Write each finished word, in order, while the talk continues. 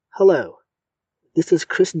Hello, this is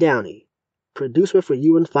Chris Downey, producer for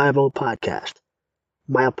UN50 podcast.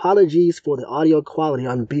 My apologies for the audio quality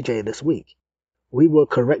on BJ this week. We will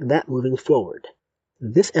correct that moving forward.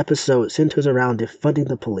 This episode centers around defunding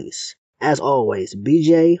the police. As always,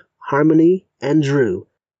 BJ, Harmony, and Drew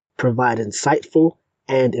provide insightful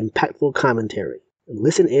and impactful commentary.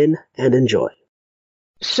 Listen in and enjoy.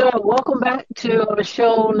 So, welcome back to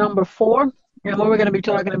show number 4. And what we're going to be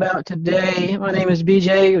talking about today, my name is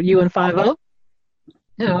BJ, UN50.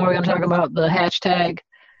 And we're going to talk about the hashtag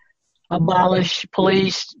abolish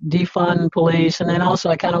police, defund police. And then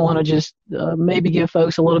also I kind of want to just maybe give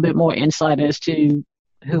folks a little bit more insight as to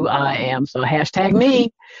who I am. So hashtag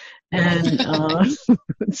me. And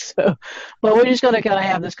but we're just going to kind of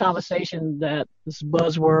have this conversation, that this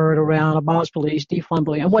buzzword around abolish police, defund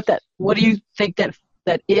police, and what do you think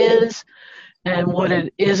that is, and what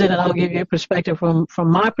it isn't, and I'll give you a perspective from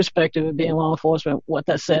my perspective of being law enforcement, what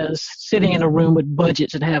that says, sitting in a room with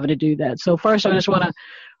budgets and having to do that. So first, I just want to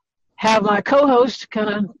have my co-host kind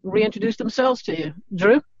of reintroduce themselves to you.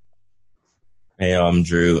 Drew? Hey, I'm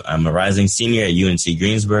Drew. I'm a rising senior at UNC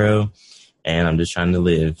Greensboro, and I'm just trying to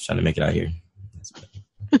make it out here.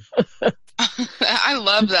 I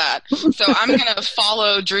love that. So I'm going to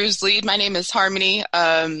follow Drew's lead. My name is Harmony,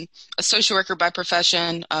 a social worker by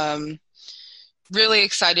profession. Really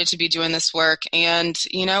excited to be doing this work. And,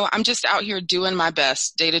 I'm just out here doing my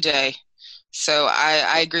best day to day. So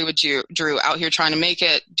I agree with you, Drew, out here trying to make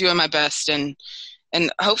it, doing my best, and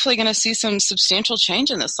hopefully going to see some substantial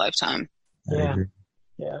change in this lifetime.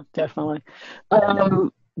 Yeah, definitely.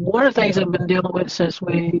 One of the things I've been dealing with since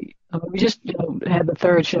we just had the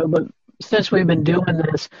third show, but since we've been doing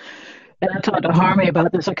this, and I talked to Harmony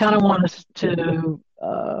about this, I kind of want us to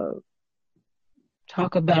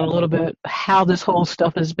talk about a little bit how this whole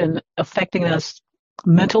stuff has been affecting us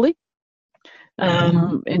mentally,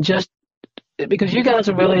 and just because you guys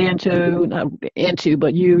are really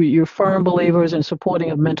but you're firm believers in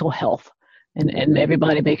supporting of mental health. And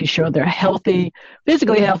everybody making sure they're healthy,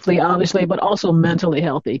 physically healthy, obviously, but also mentally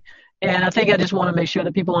healthy. And I think I just want to make sure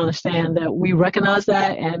that people understand that we recognize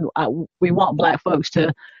that, and we want Black folks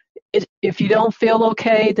to, if you don't feel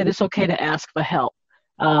okay, that it's okay to ask for help.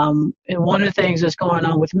 And one of the things that's going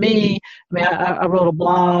on with me, I wrote a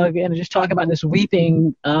blog and just talking about this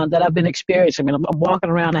weeping that I've been experiencing. I'm walking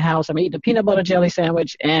around the house, I'm eating a peanut butter jelly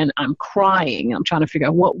sandwich, and I'm crying. I'm trying to figure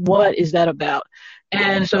out what is that about.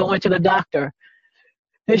 And so I went to the doctor.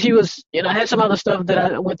 And she was, I had some other stuff that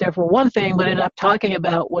I went there for one thing, but ended up talking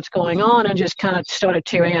about what's going on and just kind of started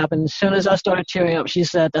tearing up. And as soon as I started tearing up, she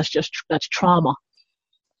said, that's trauma.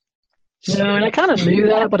 And I kind of knew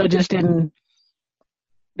that, but I just didn't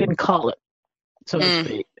call it, so to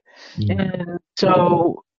speak. And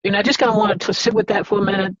so, I just kind of wanted to sit with that for a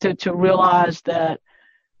minute to realize that,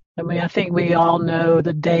 I think we all know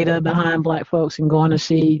the data behind Black folks and going to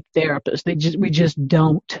see therapists. We just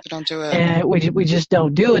don't. We don't do it. And we just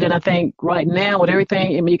don't do it. And I think right now with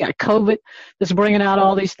everything, you got COVID that's bringing out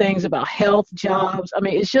all these things about health, jobs.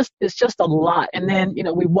 It's just a lot. And then,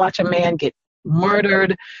 we watch a man get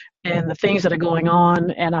murdered and the things that are going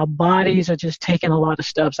on, and our bodies are just taking a lot of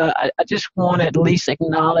stuff. So I just want to at least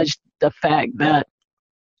acknowledge the fact that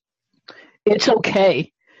it's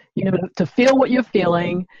okay, to feel what you're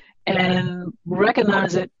feeling and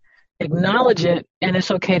recognize it, acknowledge it, and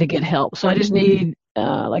it's okay to get help. So I just need,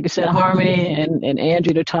 like I said, Harmony and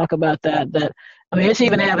Andrew to talk about that. It's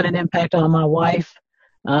even having an impact on my wife.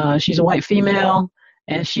 She's a white female,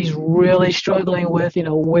 and she's really struggling with,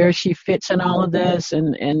 where she fits in all of this.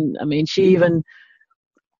 And she even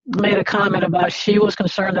made a comment about she was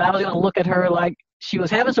concerned that I was going to look at her like she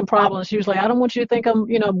was having some problems. She was like, I don't want you to think I'm,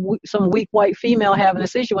 some weak white female having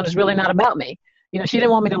this issue when it's really not about me. She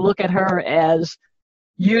didn't want me to look at her as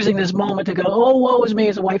using this moment to go, oh, woe is me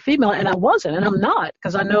as a white female. And I wasn't, and I'm not,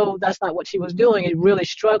 because I know that's not what she was doing. It's really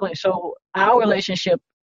struggling. So our relationship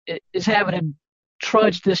is having to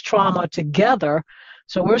trudge this trauma together.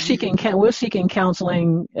 So we're seeking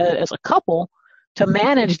counseling as a couple to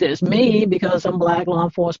manage this. Me, because I'm Black, law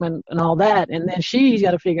enforcement and all that. And then she's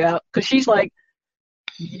got to figure out, because she's like,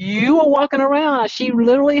 you are walking around. She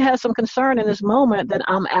literally has some concern in this moment that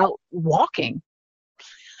I'm out walking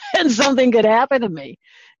and something could happen to me.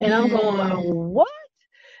 And I'm going, what?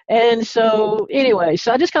 And so anyway,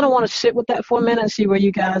 so I just kind of want to sit with that for a minute and see where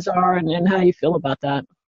you guys are and how you feel about that.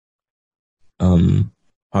 Harmony,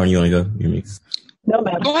 you want to go? You're me. No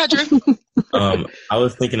matter. Go ahead, Drew. I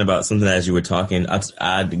was thinking about something as you were talking.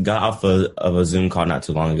 I got off of a Zoom call not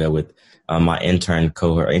too long ago with my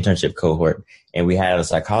internship cohort, and we had a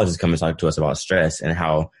psychologist come and talk to us about stress and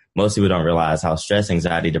how most people don't realize how stress,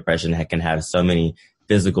 anxiety, depression can have so many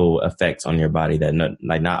physical effects on your body that not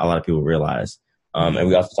a lot of people realize. And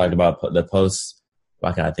we also talked about the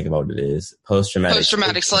why can't I think about what it is?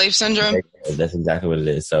 Post-traumatic slave syndrome. That's exactly what it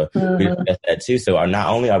is. So we discussed that too. So not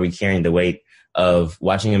only are we carrying the weight of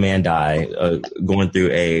watching a man die, going through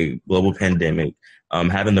a global pandemic,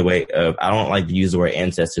 having the weight of, I don't like to use the word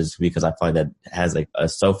ancestors because I feel like that has like a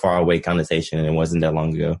so far away connotation and it wasn't that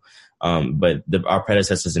long ago. But our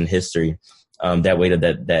predecessors in history, that weight of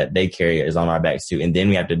that they carry is on our backs too. And then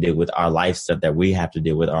we have to deal with our life stuff that we have to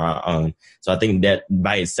deal with on our own. So I think that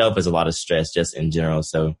by itself is a lot of stress just in general.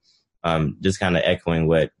 So just kind of echoing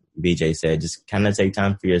what BJ said, just kind of take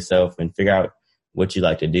time for yourself and figure out what you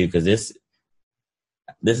like to do. Cause this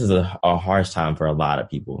is a harsh time for a lot of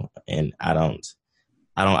people. And I'm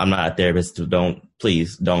not a therapist.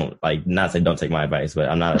 Please don't not say don't take my advice, but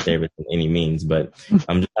I'm not a therapist in any means, but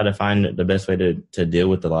I'm just trying to find the best way to deal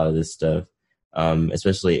with a lot of this stuff.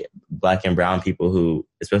 Especially Black and brown people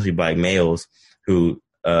especially Black males who,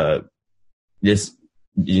 just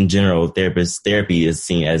in general, therapy is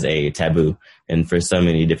seen as a taboo and for so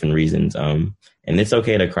many different reasons. And it's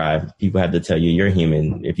okay to cry. People have to tell you you're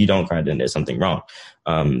human. If you don't cry, then there's something wrong.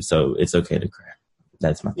 So it's okay to cry.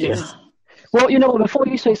 That's my yeah. Well, before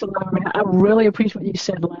you say something, I really appreciate what you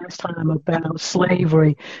said last time about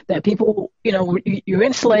slavery, that people, you're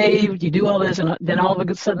enslaved, you do all this, and then all of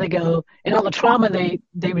a sudden they go, and all the trauma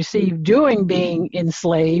they receive during being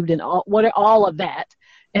enslaved and all of that,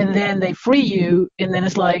 and then they free you, and then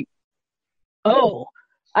it's like, oh,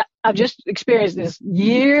 I've just experienced this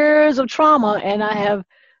years of trauma, and I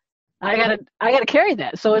gotta carry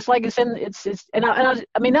that. So it's like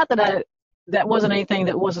I mean, not that that wasn't anything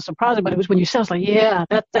that was a surprise, but it was when you said, I was like, yeah,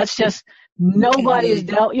 that's just nobody is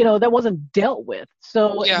dealt, that wasn't dealt with.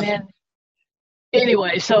 So, yeah. And then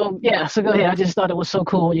anyway, so go ahead. I just thought it was so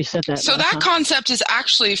cool when you said that. So that concept is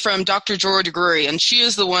actually from Dr. Joy DeGruy, and she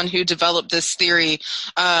is the one who developed this theory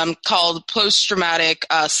called post-traumatic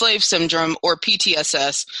slave syndrome, or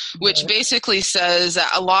PTSS, which basically says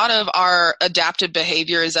that a lot of our adaptive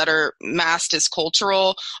behaviors that are masked as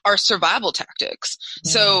cultural are survival tactics.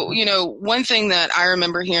 So, one thing that I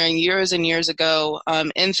remember hearing years and years ago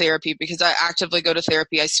in therapy, because I actively go to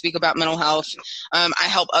therapy, I speak about mental health, I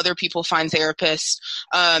help other people find therapists,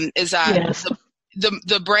 is that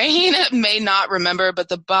the brain may not remember, but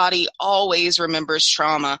the body always remembers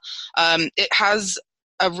trauma. It has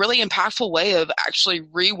a really impactful way of actually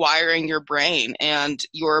rewiring your brain and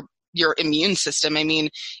your immune system. I mean,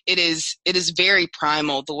 it is very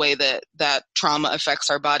primal, the way that trauma affects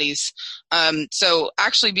our bodies. So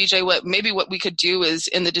actually, BJ, what we could do is,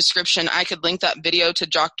 in the description, I could link that video to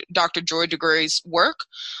Dr. Joy DeGruy's work.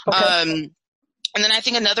 Okay. And then I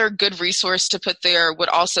think another good resource to put there would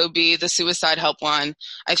also be the suicide helpline.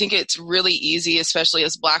 I think it's really easy, especially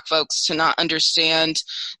as Black folks, to not understand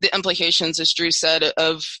the implications, as Drew said,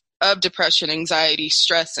 of depression, anxiety,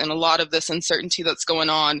 stress, and a lot of this uncertainty that's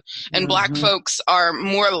going on. And Black folks are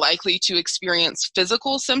more likely to experience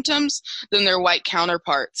physical symptoms than their white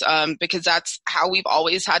counterparts, because that's how we've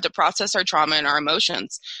always had to process our trauma and our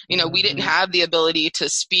emotions. We didn't have the ability to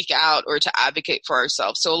speak out or to advocate for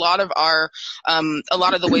ourselves. So a lot of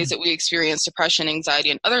the ways that we experience depression,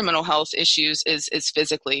 anxiety, and other mental health issues is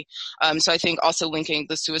physically. So I think also linking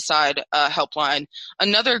the suicide helpline.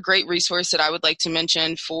 Another great resource that I would like to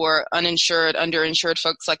mention for uninsured, underinsured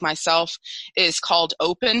folks like myself is called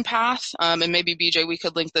Open Path. And maybe, BJ, we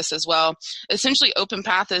could link this as well. Essentially, Open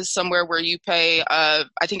Path is somewhere where you pay, I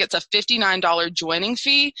think it's a $59 joining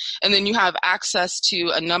fee, and then you have access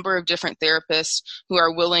to a number of different therapists who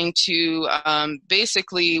are willing to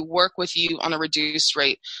basically work with you on a reduced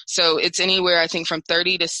rate. So it's anywhere, I think, from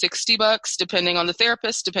 $30 to $60, depending on the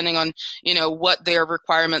therapist, depending on, what their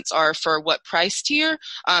requirements are for what price tier.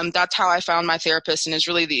 That's how I found my therapist, and is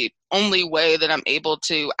really the only way that I'm able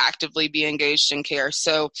to actively be engaged in care.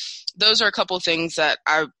 So those are a couple of things that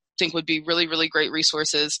I think would be really, really great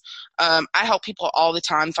resources. I help people all the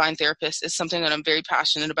time find therapists. It's something that I'm very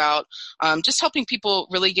passionate about. Just helping people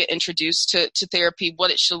really get introduced to therapy, what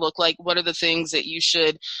it should look like, what are the things that you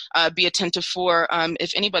should be attentive for.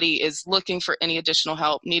 If anybody is looking for any additional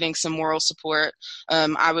help, needing some moral support,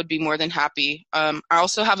 I would be more than happy. I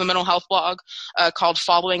also have a mental health blog called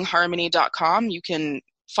followingharmony.com. You can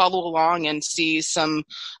follow along and see some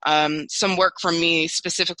work from me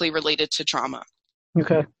specifically related to trauma.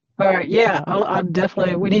 Okay. All right. Yeah. I'll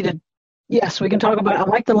definitely, yes, we can talk about, I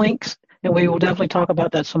like the links, and we will definitely talk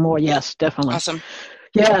about that some more. Yes, definitely. Awesome.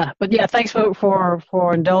 Yeah. But yeah, thanks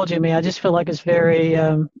for indulging me. I just feel like it's very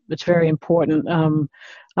important.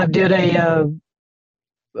 I did a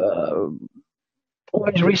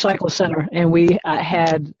Orange Recycle Center, and I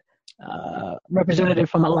had representative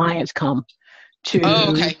from Alliance come to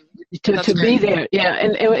okay. to be there. Yeah,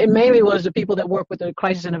 and it mainly was the people that work with the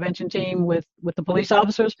crisis intervention team with the police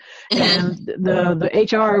officers. And the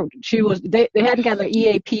HR, they hadn't got their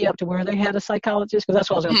EAP up to where they had a psychologist, because that's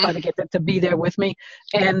what I was going to try to get them to be there with me.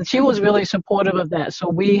 And she was really supportive of that. So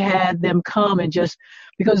we had them come and just,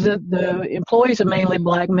 because the employees are mainly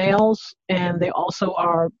Black males, and they also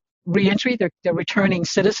are reentry, they're returning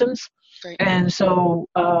citizens. Great. And so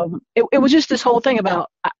it was just this whole thing about,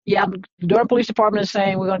 the Durham Police Department is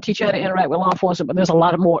saying we're going to teach you how to interact with law enforcement, but there's a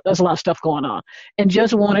lot of stuff going on. And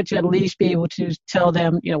just wanted to at least be able to tell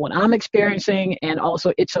them, what I'm experiencing, and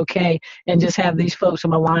also it's okay, and just have these folks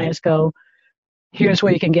from Alliance go, here's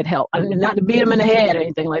where you can get help. I mean, not to beat them in the head or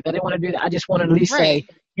anything like that. I didn't want to do that. I just wanted to at least say,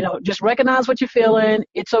 just recognize what you're feeling.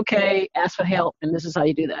 It's okay. Ask for help, and this is how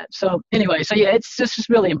you do that. So anyway, it's just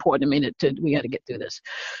really important to me we got to get through this.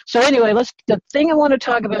 So anyway, the thing I want to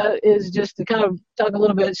talk about is just to kind of talk a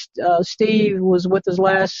little bit. Steve was with us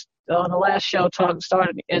on the last show.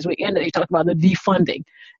 Started as we ended. He talked about the defunding,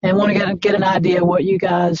 and want to get an idea what you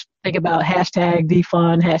guys think about hashtag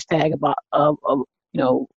defund, hashtag about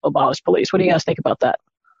abolish police. What do you guys think about that?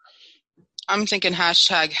 I'm thinking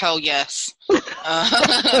hashtag hell yes. Is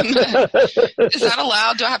that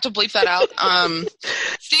allowed? Do I have to bleep that out?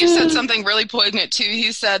 Steve said something really poignant too.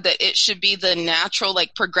 He said that it should be the natural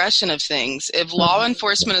progression of things. If law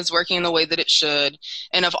enforcement is working in the way that it should,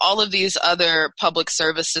 and if all of these other public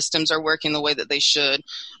service systems are working the way that they should,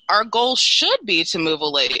 our goal should be to move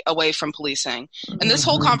away from policing. And this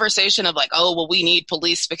whole conversation of we need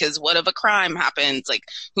police because what if a crime happens?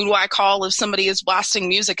 Who do I call if somebody is blasting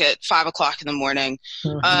music at 5:00 in the morning?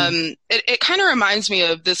 It kind of reminds me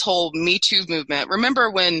of this whole Me Too movement. Remember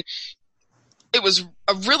when it was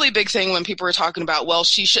a really big thing when people were talking about, well,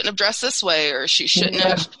 she shouldn't have dressed this way, or she shouldn't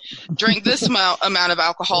have drank this amount of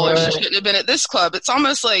alcohol, or she shouldn't have been at this club. It's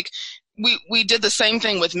almost like we did the same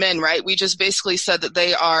thing with men, right? We just basically said that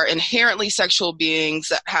they are inherently sexual beings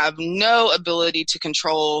that have no ability to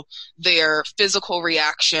control their physical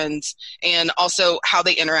reactions and also how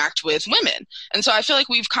they interact with women. And so I feel like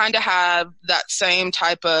we've kind of have that same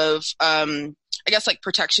type of,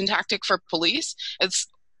 protection tactic for police. It's,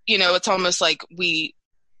 it's almost like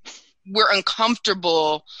we're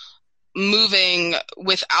uncomfortable moving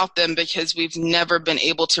without them because we've never been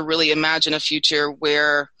able to really imagine a future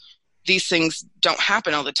where these things don't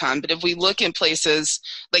happen all the time. But if we look in places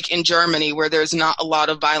like in Germany, where there's not a lot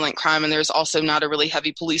of violent crime and there's also not a really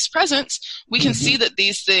heavy police presence, we can see that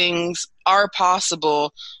these things are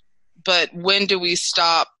possible. But when do we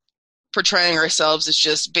stop portraying ourselves as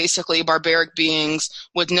just basically barbaric beings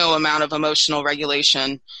with no amount of emotional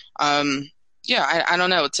regulation? I don't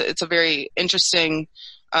know. It's a very interesting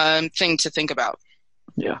thing to think about.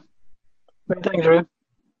 Yeah. What do you think, Drew?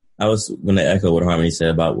 I was going to echo what Harmony said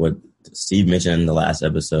about what Steve mentioned in the last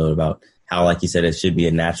episode about how, like you said, it should be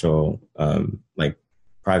a natural,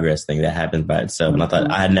 progress thing that happens by itself. And I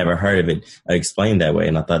thought I had never heard of it explained that way.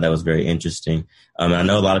 And I thought that was very interesting. And I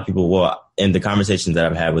know a lot of people, in the conversations that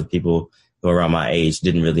I've had with people who are around my age,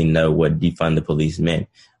 didn't really know what defund the police meant.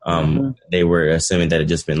 They were assuming that it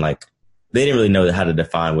just been they didn't really know how to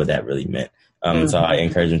define what that really meant. So I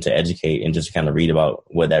encourage them to educate and just kind of read about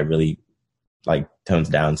what that really tones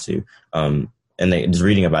down to. And just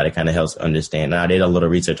reading about it kind of helps understand. And I did a little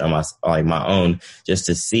research on my own just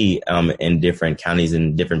to see in different counties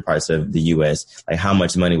in different parts of the U.S. how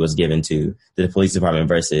much money was given to the police department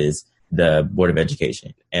versus the Board of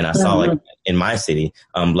Education. And I saw in my city,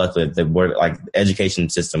 luckily the board education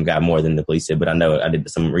system got more than the police did. But I know I did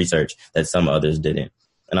some research that some others didn't.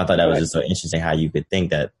 And I thought that was just so interesting how you could think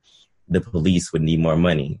that the police would need more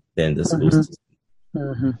money than the school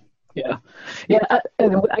system. Yeah.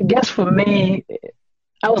 I guess for me,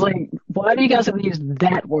 I was like, why do you guys have to use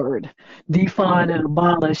that word, defund and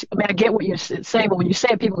abolish? I mean, I get what you're saying, but when you say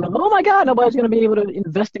it, people go, oh my God, nobody's going to be able to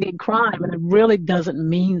investigate crime. And it really doesn't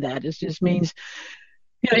mean that. It just means,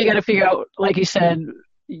 you got to figure out, like you said,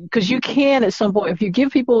 because you can at some point, if you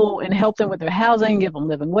give people and help them with their housing, give them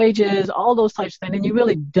living wages, all those types of things, then you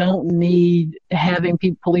really don't need having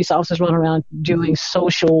police officers run around doing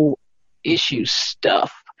social issue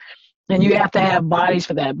stuff. And you have to have bodies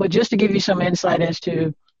for that. But just to give you some insight as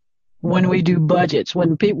to when we do budgets,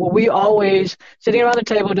 we always sitting around the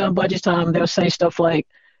table doing budget time, they'll say stuff like,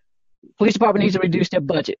 police department needs to reduce their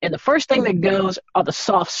budget. And the first thing that goes are the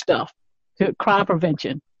soft stuff, crime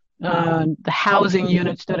prevention, the housing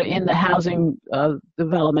units that are in the housing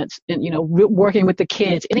developments, and working with the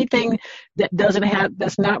kids, anything that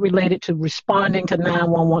that's not related to responding to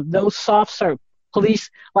 911. Those soft police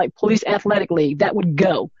athletic league, that would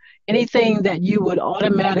go. anything that you would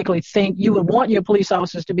automatically think you would want your police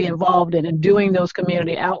officers to be involved in and doing those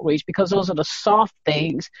community outreach, because those are the soft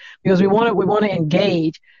things, because we want to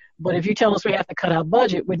engage. But if you tell us we have to cut our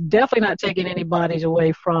budget, we're definitely not taking anybody's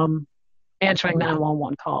away from answering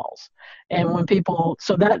 911 calls. And when people,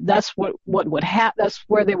 so that's what would happen. That's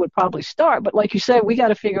where they would probably start. But like you said, we got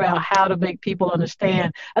to figure out how to make people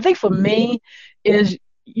understand. I think for me is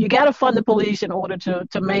you got to fund the police in order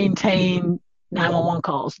to maintain 911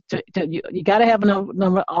 calls. You got to have a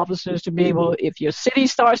number of officers to be able, if your city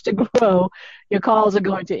starts to grow, your calls are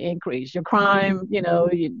going to increase. Your crime,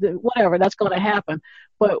 whatever, that's going to happen.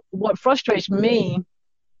 But what frustrates me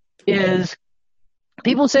is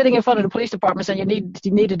people sitting in front of the police department saying you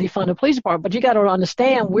need to defund the police department. But you got to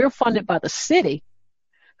understand, we're funded by the city,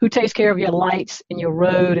 who takes care of your lights and your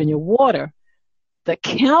road and your water. The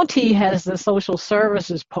county has the social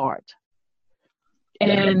services part.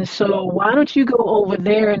 And so why don't you go over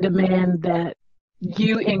there and demand that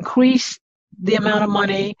you increase the amount of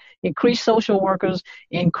money, increase social workers,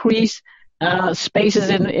 increase spaces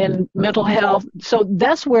in mental health. So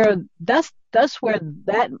that's where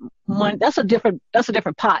that money, that's a different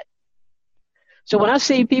pot. So when I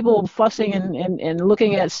see people fussing and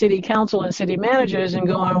looking at city council and city managers and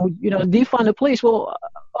going, defund the police, well,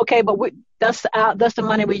 okay, but that's the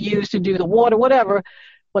money we use to do the water, whatever.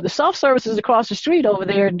 But the soft services across the street over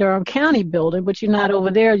there in Durham County building, but you're not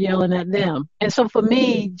over there yelling at them. And so for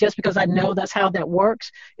me, just because I know that's how that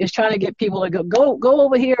works, is trying to get people to go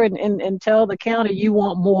over here and tell the county you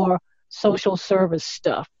want more social service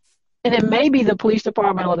stuff. And then maybe the police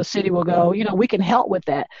department or the city will go, we can help with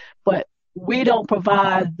that, but we don't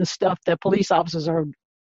provide the stuff that police officers are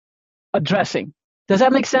addressing. Does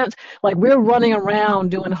that make sense? Like, we're running around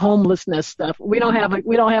doing homelessness stuff. We don't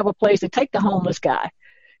have a place to take the homeless guy,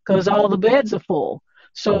 because all the beds are full.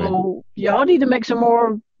 So y'all need to make some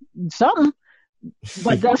more something.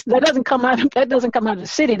 But that doesn't come out of the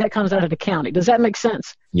city. That comes out of the county. Does that make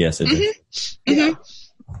sense? Yes, it does. Mm-hmm.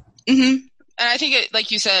 Mm-hmm. Mm-hmm. And I think like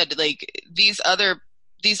you said, like these other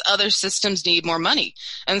systems need more money.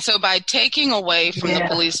 And so by taking away from the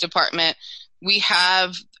police department,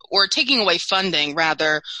 or taking away funding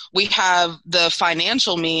rather, we have the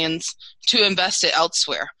financial means to invest it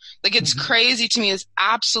elsewhere. Like, it's crazy to me, it's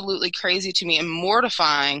absolutely crazy to me and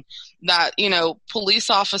mortifying that, police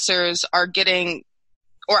officers are getting,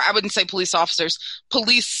 or I wouldn't say police officers,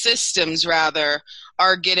 police systems rather,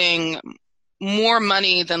 are getting more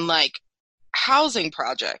money than like housing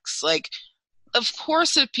projects. Like, of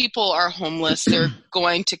course, if people are homeless, they're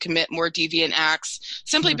going to commit more deviant acts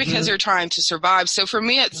simply because they're trying to survive. So for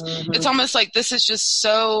me, it's almost like this is just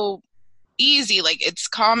so easy. Like, it's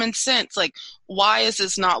common sense. Like, why is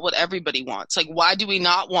this not what everybody wants? Like, why do we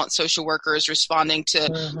not want social workers responding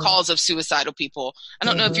to calls of suicidal people? I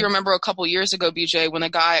don't know if you remember a couple years ago, BJ, when a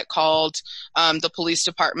guy called the police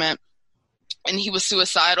department and he was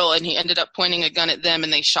suicidal and he ended up pointing a gun at them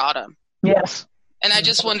and they shot him. Yes. And I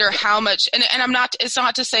just wonder how much, and it's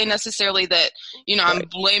not to say necessarily that, I'm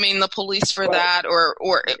blaming the police for that or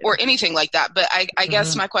anything like that. But I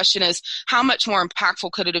guess my question is, how much more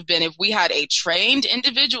impactful could it have been if we had a trained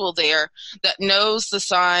individual there that knows the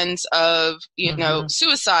signs of,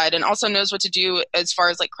 suicide, and also knows what to do as far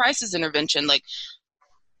as like crisis intervention? Like,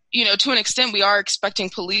 to an extent, we are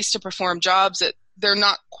expecting police to perform jobs that they're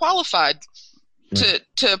not qualified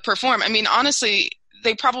to perform. I mean, honestly,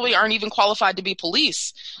 they probably aren't even qualified to be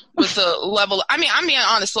police with the level. I'm being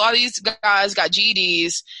honest. A lot of these guys got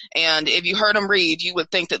GEDs, and if you heard them read, you would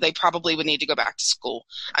think that they probably would need to go back to school.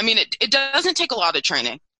 I mean, it doesn't take a lot of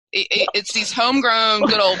training. It's these homegrown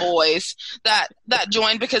good old boys that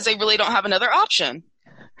join because they really don't have another option.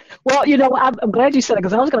 Well, I'm glad you said it,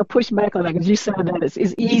 because I was going to push back on that, because you said that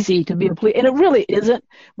it's easy to be a police, and it really isn't.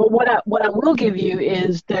 But what I will give you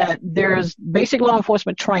is that there's basic law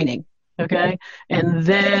enforcement training. Okay. And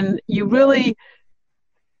then you really,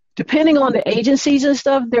 depending on the agencies and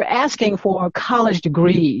stuff, they're asking for college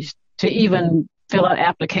degrees to even fill out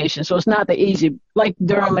applications. So it's not that easy. Like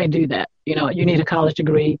Durham may do that. You need a college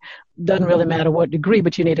degree. Doesn't really matter what degree,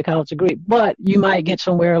 but you need a college degree. But you might get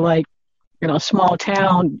somewhere like, a small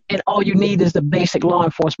town, and all you need is the basic law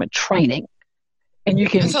enforcement training. And you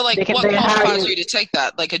can. And so, like, what qualifies you to take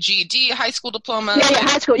that? Like a GED, a high school diploma? Yeah,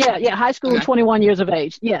 high school. Yeah, high school, okay. 21 years of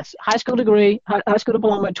age. Yes, high school degree, high school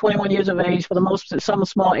diploma, 21 years of age. For the most, some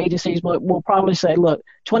small agencies will probably say, look,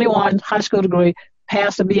 21, high school degree,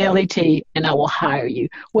 pass the BLET, and I will hire you.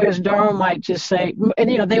 Whereas Durham might just say,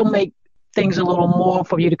 and they'll make things a little more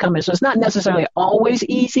for you to come in. So it's not necessarily always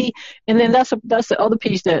easy. And then that's the other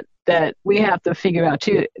piece that we have to figure out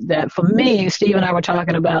too, that for me, Steve and I were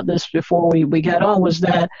talking about this before we got on, was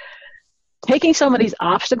that taking some of these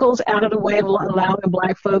obstacles out of the way of allowing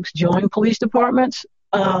Black folks join police departments.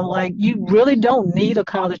 Like, you really don't need a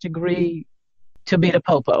college degree to be the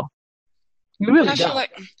popo. You really don't.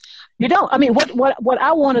 You don't. I mean, what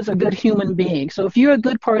I want is a good human being. So if you're a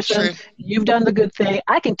good person, you've done the good thing,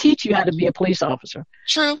 I can teach you how to be a police officer.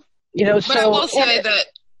 True. But I will say that.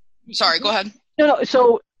 Sorry, go ahead. No.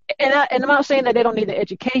 So, and I'm not saying that they don't need the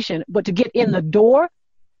education, but to get in the door,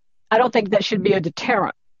 I don't think that should be a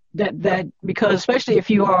deterrent. That because especially if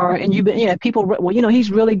you are, and you've been, people, well,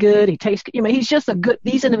 he's really good. He takes, he's just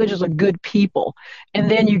these individuals are good people.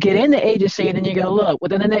 And then you get in the agency and then you go, look,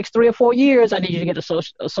 within the next 3 or 4 years, I need you to get an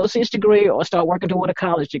associate's degree or start working toward a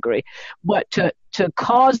college degree. But to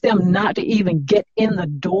cause them not to even get in the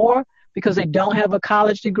door because they don't have a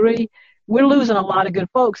college degree, we're losing a lot of good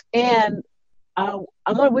folks. And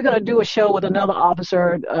we're going to do a show with another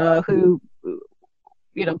officer who,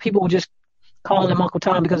 people will just calling him Uncle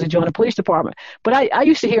Tom because he joined the police department. But I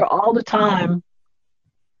used to hear all the time,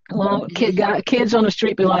 kids on the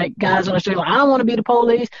street be like, guys on the street, like, I don't want to be the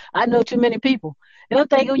police. I know too many people. And I'm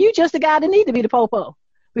thinking, you just the guy that need to be the popo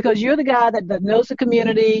because you're the guy that knows the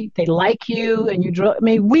community. They like you,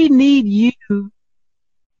 and we need you,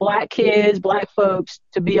 Black kids, Black folks,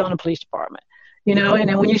 to be on the police department. And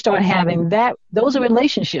then when you start having that, those are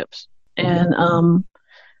relationships, and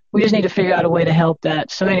we just need to figure out a way to help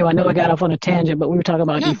that. So anyway, I know I got off on a tangent, but we were talking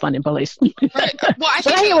about defunding police. Right. Well,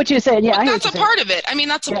 I hear what you said. Yeah, that's a part of it. I mean,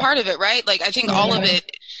 that's a part of it, right? Like, I think all of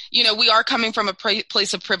it, we are coming from a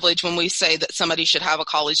place of privilege when we say that somebody should have a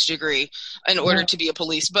college degree in order to be a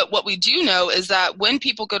police. But what we do know is that when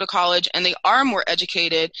people go to college and they are more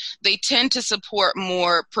educated, they tend to support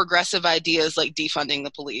more progressive ideas like defunding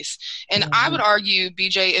the police. And I would argue,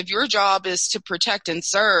 BJ, if your job is to protect and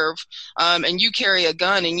serve, and you carry a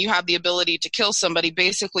gun and you have the ability to kill somebody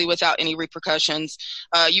basically without any repercussions,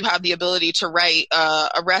 you have the ability to write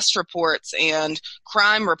arrest reports and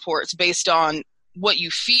crime reports based on what you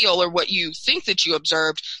feel or what you think that you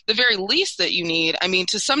observed, the very least that you need, I mean,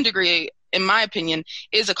 to some degree, in my opinion,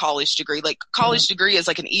 is a college degree. Like, college degree is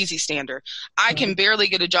like an easy standard. I can barely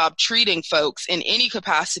get a job treating folks in any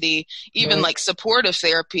capacity, even like supportive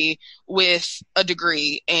therapy, with a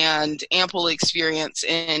degree and ample experience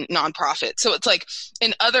in nonprofit. So it's like,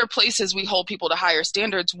 in other places we hold people to higher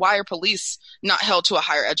standards. Why are police not held to a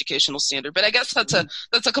higher educational standard? But I guess that's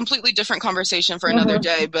a completely different conversation for another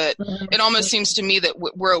day. But it almost seems to me that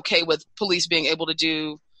we're okay with police being able to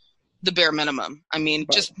do the bare minimum. I mean,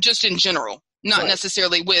 just in general, not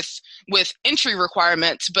necessarily with entry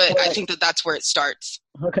requirements, but I think that's where it starts.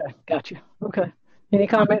 Okay, got you. Okay, any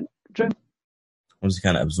comment, Drew? I'm just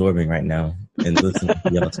kind of absorbing right now and listening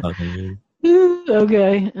to y'all talking.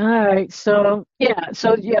 Okay, all right. So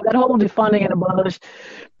that whole defunding and abolish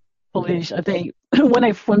police, I think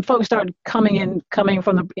when folks start coming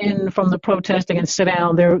from the protesting and sit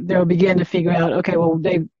down, they'll begin to figure out, okay, well,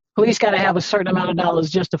 police got to have a certain amount of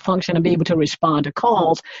dollars just to function and be able to respond to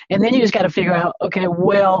calls. And then you just got to figure out, okay,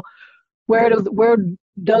 well, where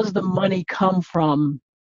does the money come from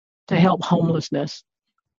to help homelessness,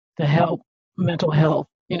 to help mental health?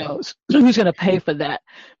 Who's going to pay for that?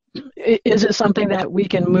 Is it something that we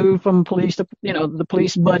can move from police to, the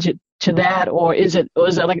police budget to that? Or is it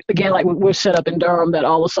like, again, like we're set up in Durham that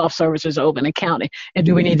all the soft services are open in county? And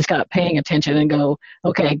do we need to start paying attention and go,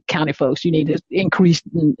 okay, county folks, you need to increase,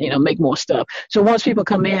 make more stuff. So once people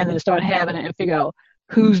come in and start having it and figure out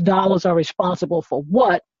whose dollars are responsible for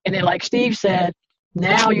what, and then like Steve said,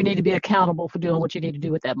 now you need to be accountable for doing what you need to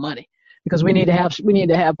do with that money. Because we need to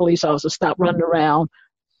have police officers stop running around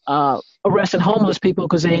arresting homeless people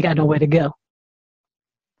because they ain't got nowhere to go.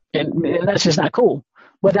 And that's just not cool.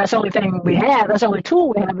 But that's the only thing we have. That's the only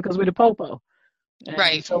tool we have because we're the popo. And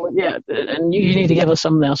right. So, and you need to give us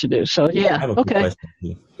something else to do. So, I have a quick question for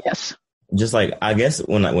you. Yes. Just like, I guess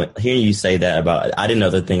when hearing you say that about, I didn't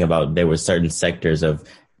know the thing about there were certain sectors of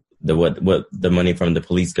what the money from the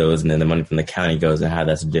police goes and then the money from the county goes and how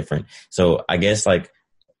that's different. So I guess like,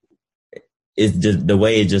 is just the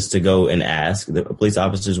way just to go and ask the police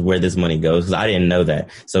officers where this money goes, because I didn't know that.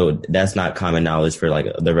 So that's not common knowledge for like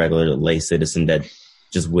the regular lay citizen that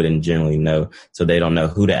just wouldn't generally know. So they don't know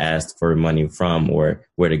who to ask for money from or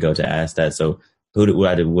where to go to ask that. So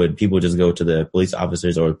would people just go to the police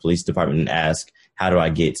officers or police department and ask, how do I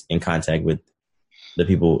get in contact with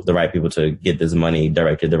the right people to get this money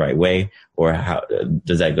directed the right way? Or how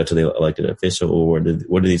does that go to the elected official? Or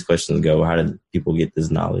where do these questions go? How do people get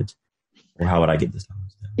this knowledge? Or how would I get this knowledge?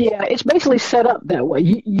 Yeah, it's basically set up that way.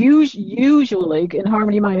 Usually, and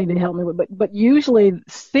Harmony might need to help me with, but usually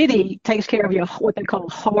city takes care of your what they call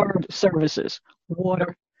hard services: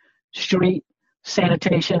 water, street,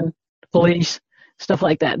 sanitation, police, stuff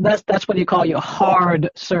like that. That's what you call your hard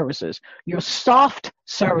services. Your soft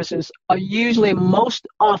services are usually most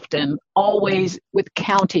often always with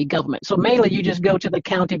county government. So mainly you just go to the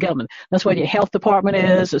county government. That's where your health department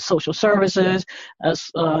is, the social services.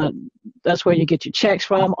 That's where you get your checks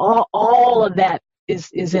from. All of that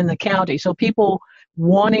is in the county. So people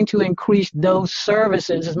wanting to increase those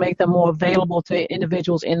services and make them more available to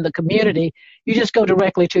individuals in the community, you just go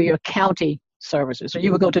directly to your county services. So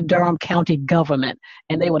you would go to Durham County government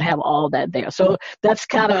and they would have all that there. So that's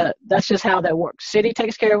just how that works. City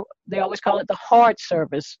takes care of, they always call it the hard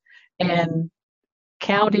service, and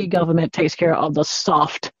county government takes care of the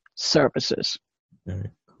soft services.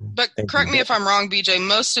 But correct me if I'm wrong, BJ,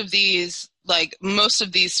 most of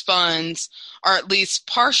these funds are at least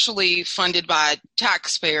partially funded by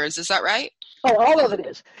taxpayers. Is that right? Oh, all of it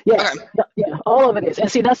is. Yeah, Okay. yeah, all of it is.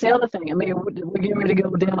 And see, that's the other thing. I mean, we're getting ready to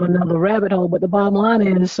go down another rabbit hole, but the bottom line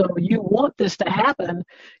is, so you want this to happen,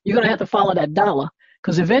 you're going to have to follow that dollar,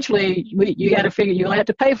 because eventually you got to figure you're going to have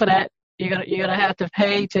to pay for that. You're going to have to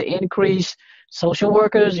pay to increase social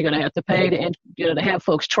workers. You're going to have to pay to have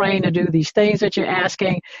folks trained to do these things that you're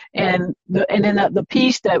asking. And then the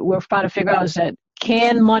piece that we're trying to figure out is that,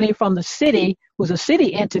 can money from the city, who's a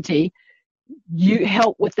city entity, you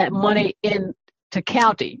help with that money in to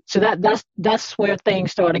county? So that's where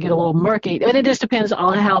things start to get a little murky. And it just depends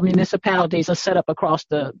on how municipalities are set up across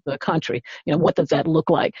the country. You know, what does that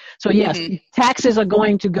look like? So yes, taxes are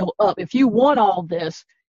going to go up. If you want all this,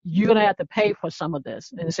 you're going to have to pay for some of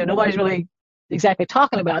this. And so nobody's really exactly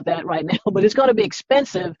talking about that right now, but it's going to be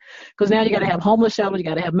expensive, because now you got to have homeless shelters, you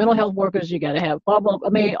got to have mental health workers, you got to have blah, blah, I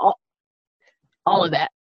mean, all of that.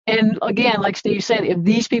 And again, like Steve said, if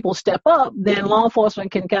these people step up, then law enforcement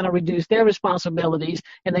can kind of reduce their responsibilities,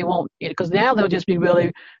 and they won't, because now they'll just be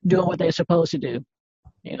really doing what they're supposed to do.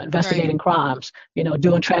 You know, investigating crimes, you know,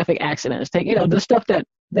 doing traffic accidents, the stuff that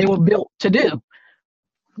they were built to do.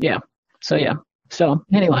 Yeah. So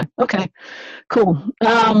anyway, okay, cool.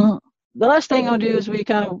 The last thing I'll do is we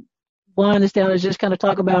kind of wind this down, is just kind of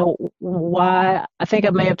talk about why, I think I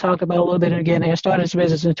may have talked about a little bit again. I started this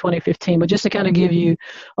business in 2015, but just to kind of give you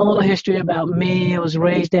a little history about me. I was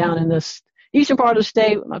raised down in this eastern part of the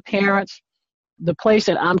state with my parents. The place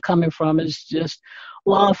that I'm coming from is just,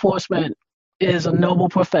 law enforcement is a noble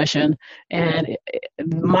profession, and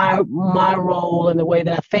my role and the way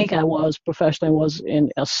that I think I was professionally was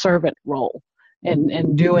in a servant role.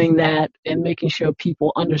 And doing that and making sure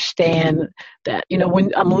people understand that, you know,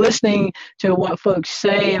 when I'm listening to what folks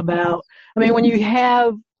say about, I mean, when you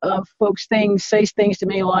have folks say things to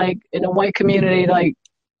me like, in a white community, like,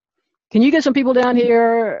 can you get some people down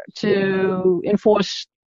here to enforce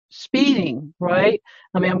speeding, right?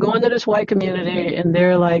 I mean, I'm going to this white community and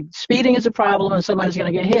they're like, speeding is a problem and somebody's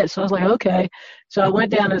going to get hit. So I was like, okay. So I went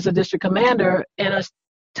down as a district commander and I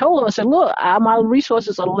told them, I said, look, my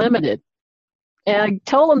resources are limited. And I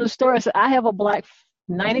told them the story. I said, I have a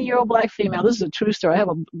 90-year-old black female. This is a true story. I have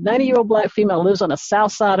a 90-year-old black female who lives on the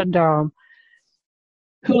south side of Durham,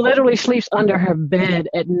 who literally sleeps under her bed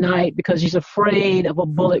at night because she's afraid of a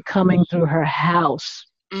bullet coming through her house.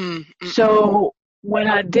 Mm-hmm. So when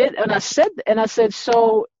I did, and I said,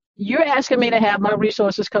 so you're asking me to have my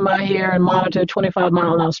resources come out here and monitor a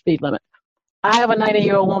 25-mile-an-hour speed limit. I have a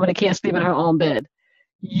 90-year-old woman that can't sleep in her own bed.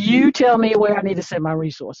 You tell me where I need to send my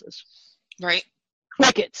resources. Right.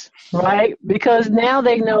 Crickets, right? Because now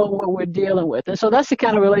they know what we're dealing with. And so that's the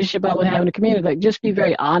kind of relationship I would have in the community. Like, just be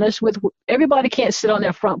very honest with, everybody can't sit on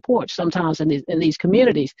their front porch sometimes in these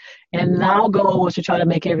communities. And our goal was to try to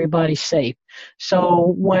make everybody safe.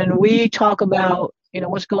 So when we talk about, you know,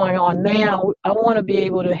 what's going on now, I want to be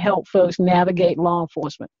able to help folks navigate law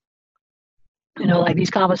enforcement. You know, like these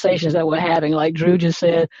conversations that we're having, like Drew just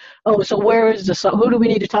said, oh, so who do we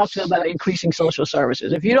need to talk to about increasing social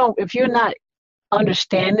services? If you're not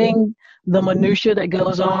understanding the minutia that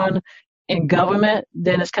goes on in government,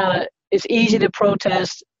 then it's easy to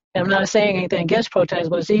protest. And I'm not saying anything against protest,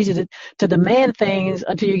 but it's easy to demand things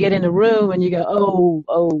until you get in the room and you go,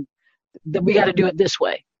 we got to do it this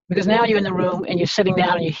way. Because now you're in the room and you're sitting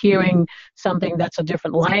down and you're hearing something that's a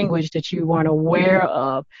different language that you weren't aware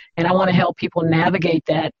of. And I want to help people navigate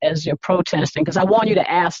that as you're protesting, because I want you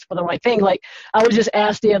to ask for the right thing. Like, I was just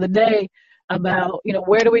asked the other day about, you know,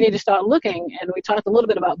 where do we need to start looking? And we talked a little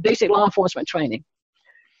bit about basic law enforcement training,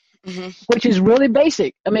 which is really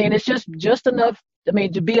basic. I mean, it's just enough,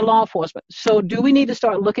 to be a law enforcement. So do we need to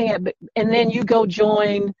start looking at, and then you go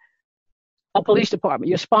join a police department.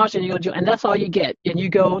 You're sponsored, you go to, and that's all you get. And you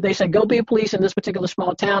go, they say, go be a police in this particular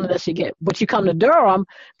small town, and that's what you get. But you come to Durham,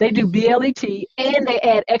 they do BLET, and they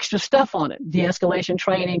add extra stuff on it: de-escalation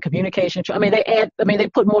training, communication. They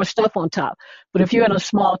put more stuff on top. But if you're in a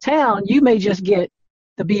small town, you may just get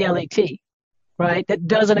the BLET, right? That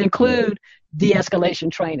doesn't include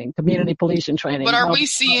de-escalation training, community policing training. But are we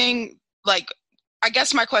seeing, like, I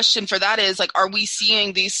guess my question for that is, like, are we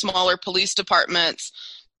seeing these smaller police departments,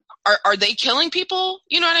 are they killing people?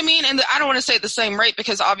 You know what I mean? And I don't want to say at the same rate,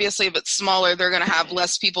 because obviously if it's smaller, they're going to have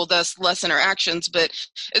less people, thus less interactions. But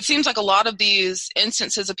it seems like a lot of these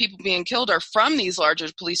instances of people being killed are from these larger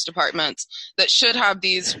police departments that should have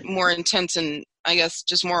these more intense and, I guess,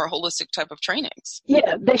 just more holistic type of trainings.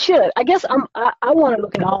 Yeah, they should. I guess I want to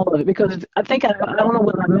look at all of it, because I think, I don't know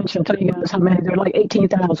whether I mentioned, tell you guys how many, there are like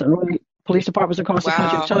 18,000, right? Police departments across the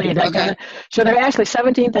country. Tell you that. Okay. So there are actually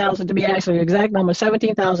 17,000, to be actually the exact number,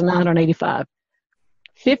 17,985.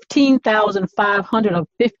 15,500 of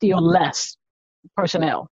 50 or less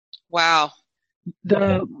personnel. Wow.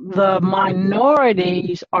 The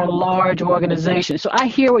minorities are large organizations. So I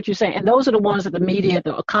hear what you're saying, and those are the ones that the media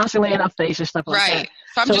that are constantly in our face and stuff like that. Right.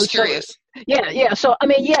 So I'm just curious. Yeah. So I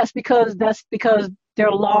mean, yes, because they're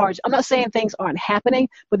large. I'm not saying things aren't happening,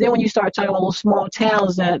 but then when you start talking about those small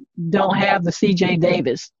towns that don't have the C.J.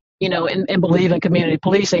 Davis, and believe in community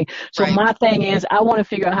policing. So My thing is, I want to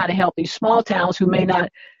figure out how to help these small towns who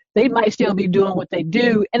they might still be doing what they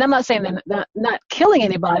do. And I'm not saying they're not killing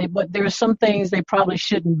anybody, but there are some things they probably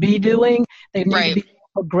shouldn't be doing. They need to be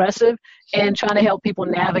progressive and trying to help people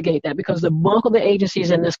navigate that, because the bulk of the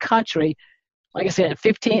agencies in this country, like I said,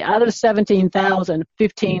 15 out of the 17,000,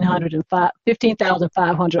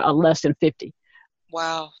 15,500 are less than 50.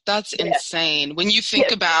 Wow, that's insane. When you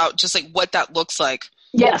think about just like what that looks like.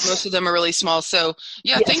 Yes. Most of them are really small. So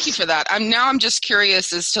thank you for that. I'm just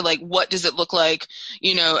curious as to, like, what does it look like,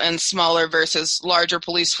 and smaller versus larger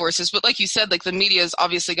police forces. But like you said, like, the media is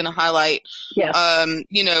obviously going to highlight,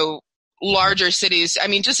 larger cities. I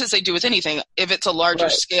mean, just as they do with anything, if it's a larger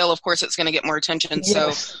scale, of course, it's going to get more attention.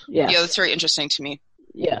 So that's very interesting to me.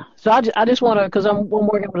 Yeah. So I just want to, because I'm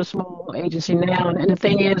working with a small agency now, and the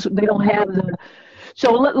thing is, they don't have the.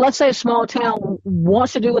 So let's say a small town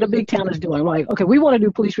wants to do what a big town is doing, right? Okay, we want to do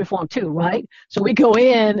police reform too, right? So we go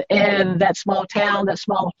in, and that small town, that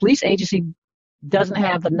small police agency doesn't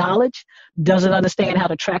have the knowledge, doesn't understand how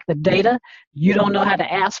to track the data. You don't know how to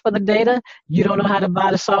ask for the data. You don't know how to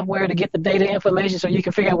buy the software to get the data information so you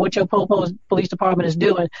can figure out what your police department is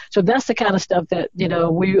doing. So that's the kind of stuff that,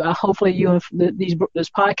 we hopefully you and this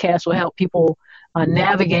podcast will help people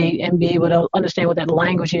navigate and be able to understand what that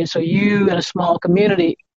language is. So you in a small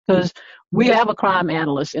community, because we have a crime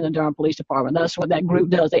analyst in the Durham Police Department. That's what that group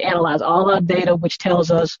does. They analyze all our data, which tells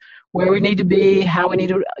us where we need to be, how we need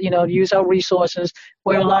to, use our resources,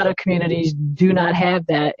 where a lot of communities do not have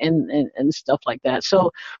that and stuff like that. So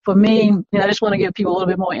for me, I just want to give people a little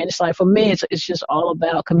bit more insight. For me, it's just all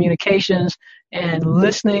about communications and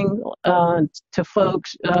listening to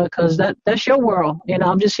folks, because that's your world.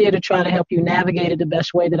 I'm just here to try to help you navigate it the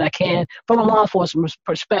best way that I can from a law enforcement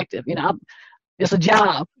perspective. It's a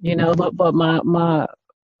job, but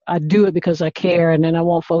I do it because I care, and then I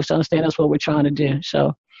want folks to understand that's what we're trying to do.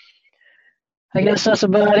 So I guess that's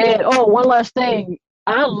about it. Oh, one last thing.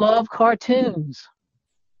 I love cartoons.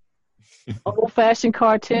 Old-fashioned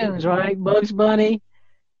cartoons, right? Bugs Bunny.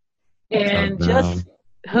 And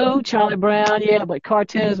Charlie Brown, yeah, but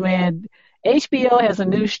cartoons, man. HBO has a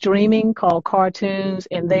new streaming called Cartoons,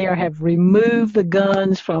 and they have removed the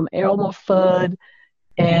guns from Elmer Fudd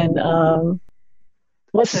and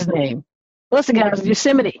what's his name? What's the guy's?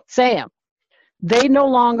 Yosemite Sam. They no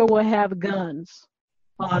longer will have guns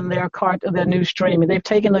on their new streaming. They've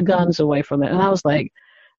taken the guns away from it. And I was like,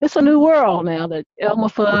 it's a new world now that Elmer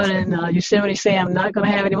Fudd and Yosemite Sam not going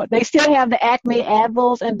to have anyone. They still have the Acme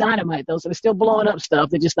Advils and Dynamite, though, so they're still blowing up stuff.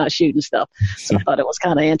 They're just not shooting stuff. So I thought it was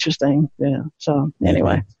kind of interesting. Yeah. So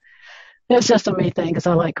anyway, it's just a me thing because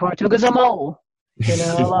I like cartoons because I'm old.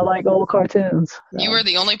 I like old cartoons. So. You were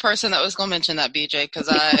the only person that was going to mention that, BJ, because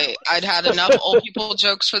I'd had enough old people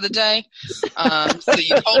jokes for the day. So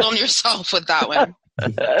you hold on yourself with that one.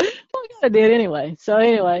 I did anyway. So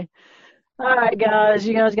anyway. All right, guys.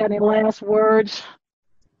 You guys got any last words?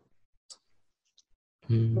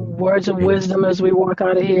 Words of wisdom as we walk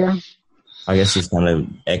out of here? I guess just kind of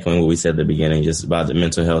echoing what we said at the beginning, just about the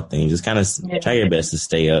mental health thing. Just kind of try your best to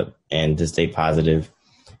stay up and to stay positive.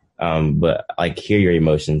 But like, hear your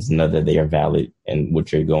emotions, know that they are valid, and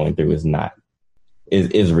what you're going through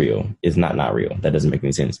is real. It's not real. That doesn't make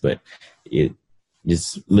any sense. But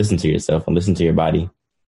just listen to yourself and listen to your body,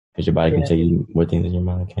 because your body can tell you more things than your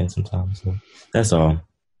mind can sometimes. So that's all.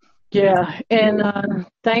 Yeah, and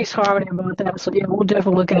thanks, Harmony, about that. So yeah, we'll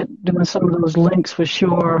definitely look at doing some of those links for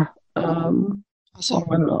sure. Awesome.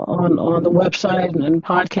 On the website and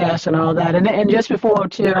podcast and all that. And just before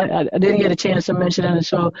too, I didn't get a chance to mention it.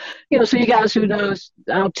 So so you guys who knows,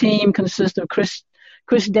 our team consists of Chris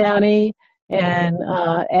Downey and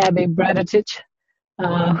Abby Braditich,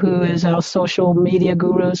 who is our social media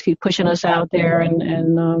gurus. Keep pushing us out there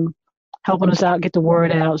and helping us out, get the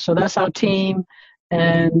word out. So that's our team.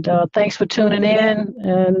 And thanks for tuning in,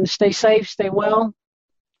 and stay safe, stay well.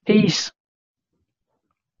 Peace.